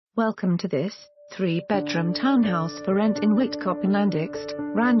Welcome to this 3-bedroom townhouse for rent in Witkoppen and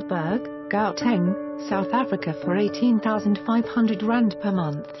Randburg, Gauteng, South Africa for R18,500 per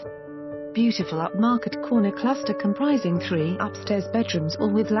month. Beautiful upmarket corner cluster comprising 3 upstairs bedrooms, all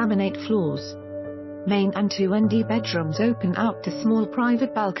with laminate floors. Main and 2 ND bedrooms open out to small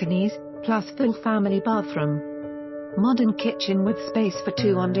private balconies, plus full family bathroom. Modern kitchen with space for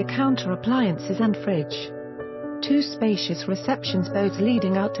 2 under-counter appliances and fridge. 2 spacious reception boats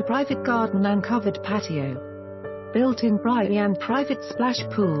leading out to private garden and covered patio. Built-in braai and private splash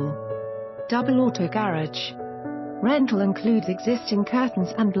pool. Double auto garage. Rental includes existing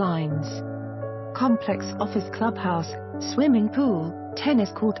curtains and blinds. Complex offers clubhouse, swimming pool,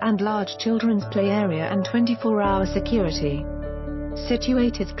 tennis court and large children's play area and 24-hour security.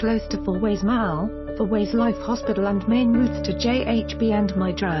 Situated close to Fourways Mall, Fourways Life Hospital and main routes to JHB and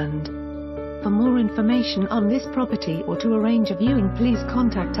Midrand. For more information on this property or to arrange a viewing, please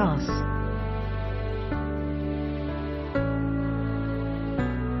contact us.